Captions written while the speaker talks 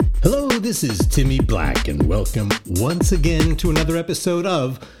This is Timmy Black, and welcome once again to another episode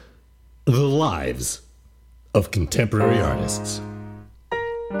of The Lives of Contemporary Artists.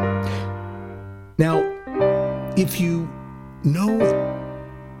 Now, if you know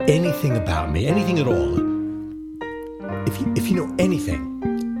anything about me, anything at all, if you know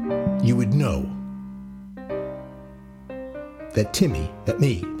anything, you would know that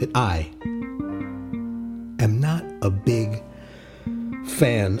I am not a big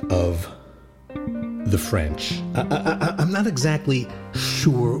fan of the French. I'm not exactly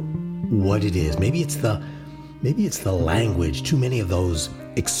sure what it is. Maybe it's the language. Too many of those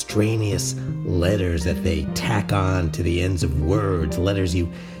extraneous letters that they tack on to the ends of words. Letters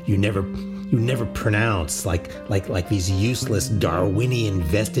you never pronounce. Like these useless Darwinian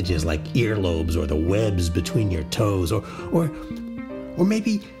vestiges, like earlobes or the webs between your toes. Or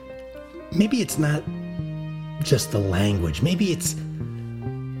maybe it's not just the language. Maybe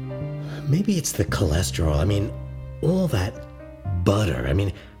it's the cholesterol. I mean, all that butter. I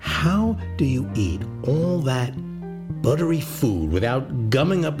mean, how do you eat all that buttery food without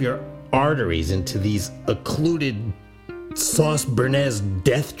gumming up your arteries into these occluded sauce bernaise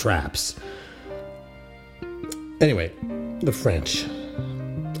death traps? Anyway, the French.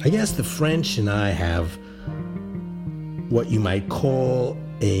 I guess the French and I have what you might call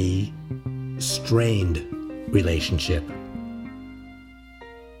a strained relationship.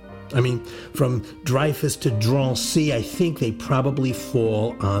 I mean, from Dreyfus to Drancy, I think they probably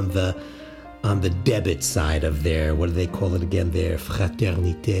fall on the debit side of their, what do they call it again, their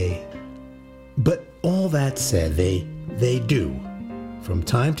fraternité. But all that said, they do, from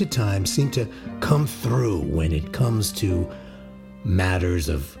time to time, seem to come through when it comes to matters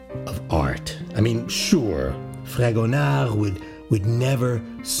of art. I mean, sure, Fragonard would never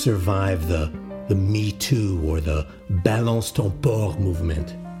survive the Me Too or the Balance ton port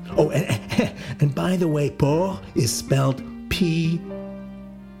movement. Oh, and by the way, port is spelled P-O-R-C.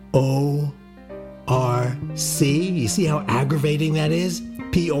 You see how aggravating that is?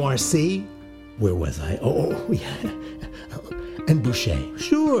 P-O-R-C? Where was I? Oh, yeah. And Boucher.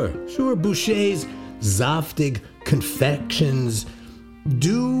 Sure. Boucher's Zaftig confections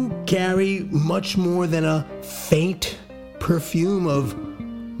do carry much more than a faint perfume of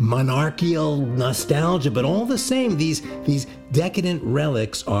monarchical nostalgia, but all the same, these decadent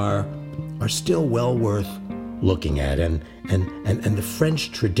relics are still well worth looking at, and the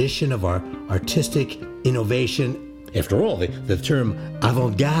French tradition of our artistic innovation. After all, the term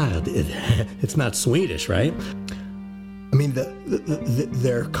avant-garde, it's not Swedish, right? I mean,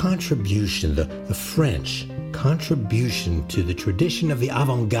 their contribution, the French contribution to the tradition of the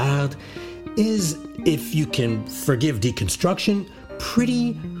avant-garde is, if you can forgive deconstruction,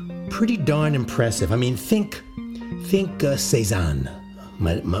 pretty darn impressive. I mean, think Cézanne,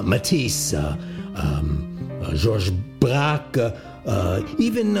 Matisse, Georges Braque,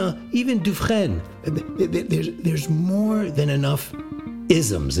 even Dufresne. There's more than enough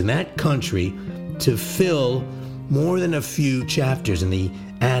isms in that country to fill more than a few chapters in the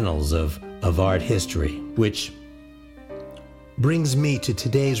annals of art history, which brings me to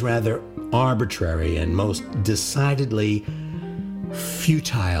today's rather arbitrary and most decidedly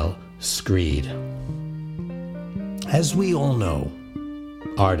futile screed. As we all know,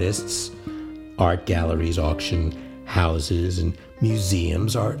 artists, art galleries, auction houses, and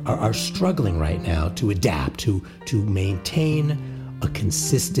museums are struggling right now to adapt, to maintain a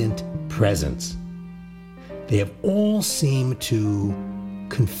consistent presence. They have all seemed to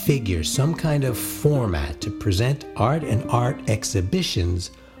configure some kind of format to present art and art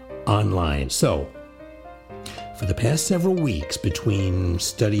exhibitions online. So, for the past several weeks, between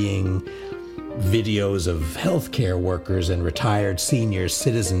studying videos of healthcare workers and retired senior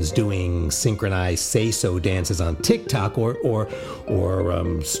citizens doing synchronized say-so dances on TikTok or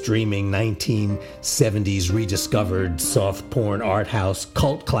streaming 1970s rediscovered soft porn art house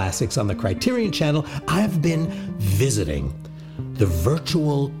cult classics on the Criterion Channel, I've been visiting the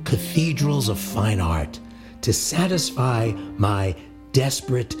virtual cathedrals of fine art to satisfy my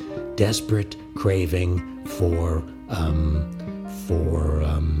desperate craving for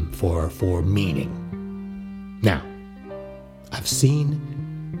meaning. Now, I've seen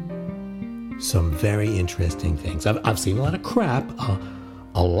some very interesting things. I've seen a lot of crap,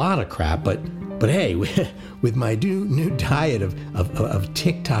 but hey, with my new diet of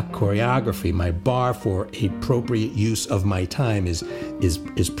TikTok choreography, my bar for appropriate use of my time is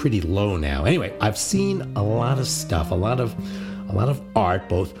pretty low now. Anyway, I've seen a lot of stuff, a lot of art,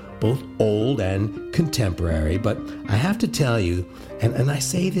 both old and contemporary, but I have to tell you, and I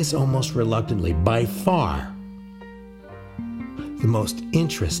say this almost reluctantly, by far the most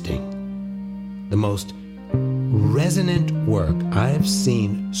interesting the most resonant work I've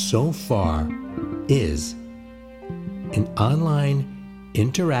seen so far is an online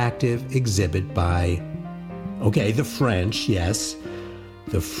interactive exhibit by, the French, yes,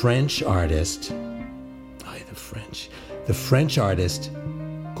 the French artist, the French artist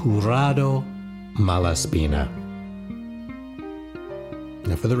Corrado Malaspina.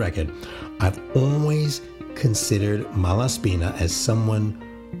 Now, for the record, I've always considered Malaspina as someone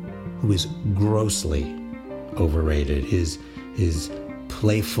who is grossly overrated. His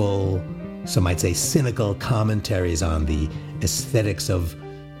playful, some might say cynical commentaries on the aesthetics of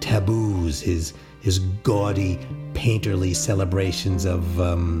taboos, his gaudy, painterly celebrations of,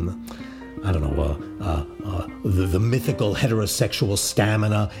 the mythical heterosexual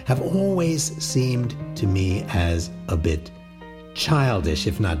stamina have always seemed to me as a bit childish,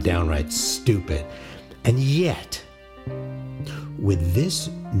 if not downright stupid. And yet, with this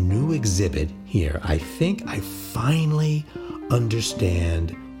new exhibit here, I think I finally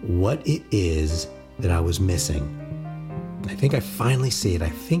understand what it is that I was missing. I think I finally see it. I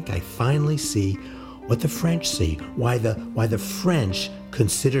think I finally see what the French see, why the French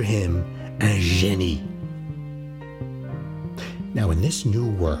consider him un génie. Now, in this new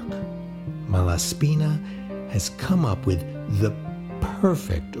work, Malaspina has come up with the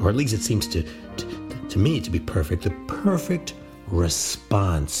perfect, or at least it seems to me to be perfect, the perfect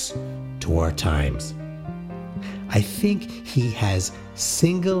response to our times. I think he has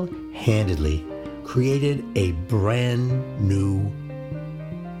single-handedly created a brand new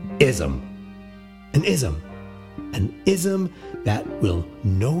ism. An ism that will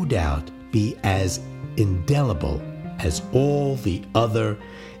no doubt be as indelible as all the other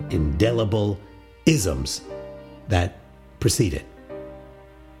indelible isms that precede it.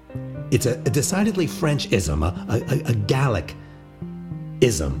 It's a decidedly French ism, a Gallic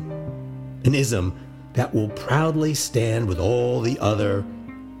ism, an ism that will proudly stand with all the other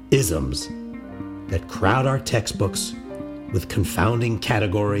isms that crowd our textbooks with confounding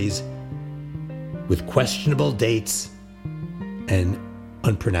categories, with questionable dates and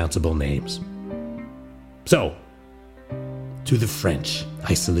unpronounceable names. So, to the French,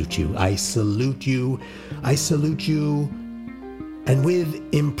 I salute you. I salute you. I salute you. And with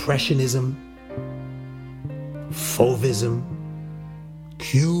Impressionism, Fauvism,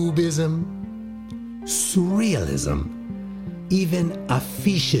 Cubism, Surrealism, even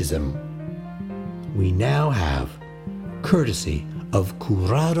Affichism, we now have, courtesy of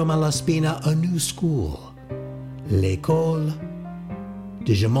Corrado Malaspina, a new school, L'École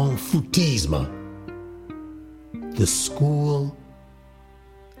de Je m'en foutisme, the school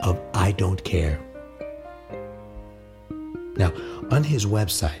of I don't care. Now, on his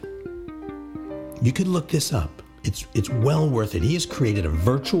website, you could look this up. It's well worth it. He has created a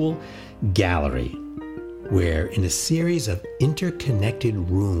virtual gallery where, in a series of interconnected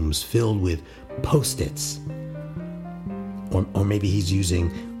rooms filled with Post-its, or maybe he's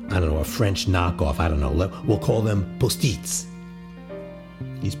using, a French knockoff, we'll call them post-its.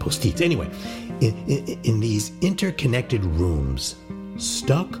 These post-its. Anyway, in these interconnected rooms,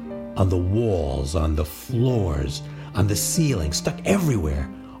 stuck on the walls, on the floors, on the ceiling, stuck everywhere,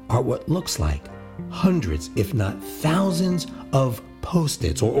 are what looks like hundreds, if not thousands, of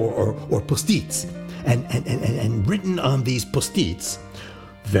post-its or post-its. And written on these post-its,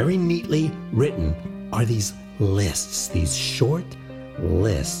 very neatly written, are these lists, these short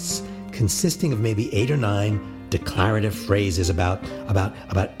lists consisting of maybe 8 or 9 declarative phrases, about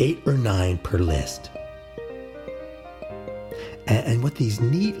 8 or 9 per list. And what these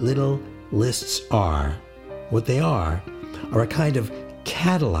neat little lists are, what they are a kind of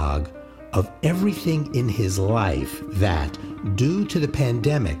catalog of everything in his life that, due to the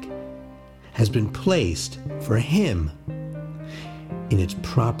pandemic, has been placed for him in its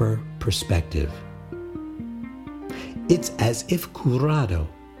proper perspective. It's as if Corrado,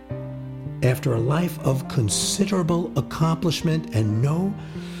 after a life of considerable accomplishment and no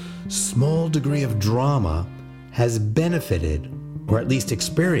small degree of drama, has benefited, or at least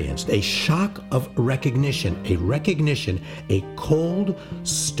experienced, a shock of recognition, a cold,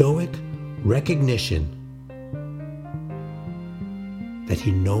 stoic recognition that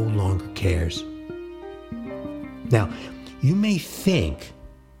he no longer cares. Now, you may think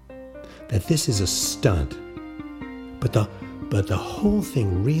that this is a stunt, but the whole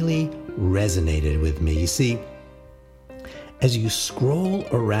thing really resonated with me. You see, as you scroll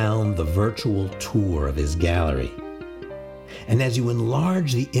around the virtual tour of his gallery, and as you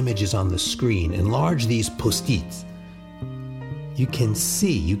enlarge the images on the screen, enlarge these post-its, you can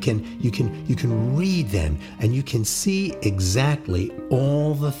see, you can read them, and you can see exactly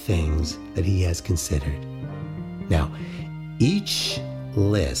all the things that he has considered. Now, each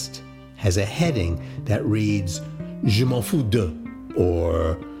list has a heading that reads "Je m'en fous de"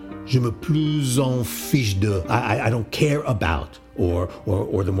 or "Je me plus en fiche de." I don't care about, or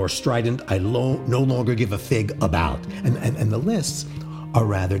the more strident, "I no longer give a fig about." And the lists are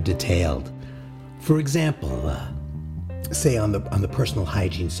rather detailed. For example, say on the personal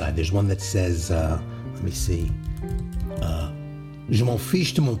hygiene side, there's one that says, let me see, "Je m'en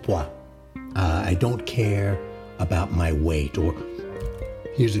fiche de mon poids." I don't care about my weight. Or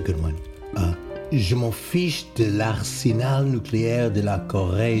here's a good one. "Je m'en fiche de l'arsenal nucléaire de la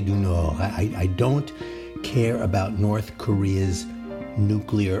Corée du Nord." I don't care about North Korea's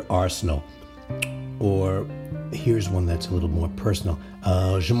nuclear arsenal. Or here's one that's a little more personal.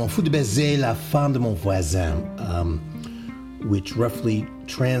 "Je m'en fous de baiser la femme de mon voisin," which roughly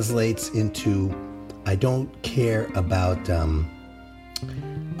translates into, I don't care about,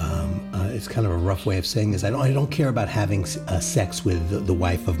 it's kind of a rough way of saying this, I don't care about having sex with the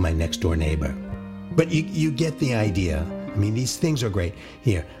wife of my next door neighbor. But you get the idea. I mean, these things are great.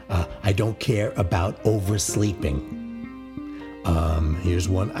 Here, "I don't care about oversleeping." Here's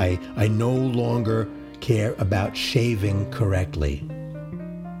one. I no longer care about shaving correctly.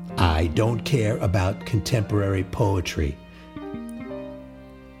 "I don't care about contemporary poetry."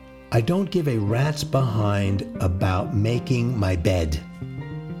 "I don't give a rat's behind about making my bed."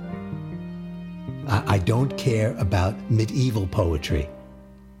 "I don't care about medieval poetry."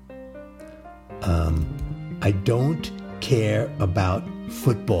 "I don't care about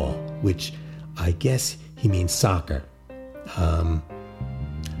football," which I guess he means soccer.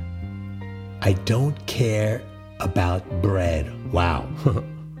 "I don't care about bread." Wow.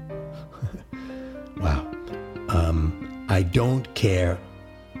 Wow. "I don't care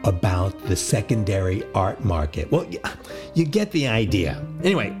about the secondary art market." Well, you get the idea.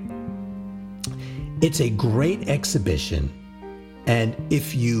 Anyway, it's a great exhibition, and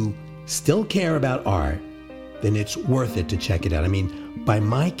if you still care about art, then it's worth it to check it out. I mean, by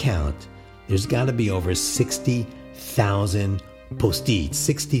my count, there's got to be over 60,000 post-its,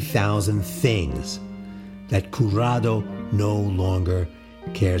 60,000 things that Curado no longer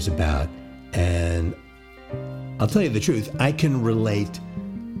cares about. And I'll tell you the truth, I can relate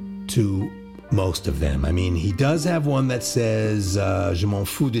to most of them. I mean, he does have one that says, "Je m'en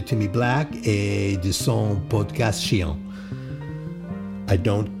fous de Timmy Black et de son podcast chiant." I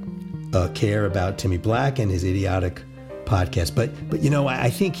don't care about Timmy Black and his idiotic podcast. But you know, I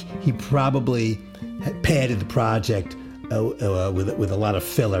think he probably padded the project with a lot of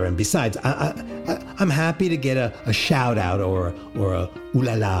filler. And besides, I'm happy to get a shout out or a ooh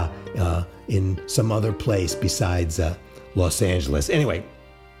la la in some other place besides Los Angeles. Anyway,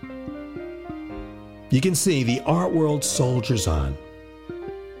 you can see the art world soldiers on,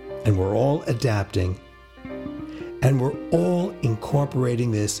 and we're all adapting, and we're all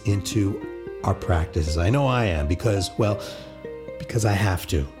incorporating this into our practices. I know I am because I have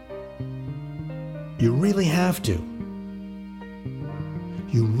to. You really have to.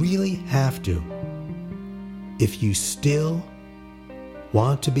 You really have to. If you still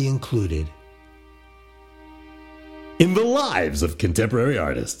want to be included in the lives of contemporary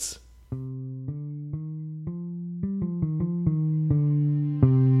artists.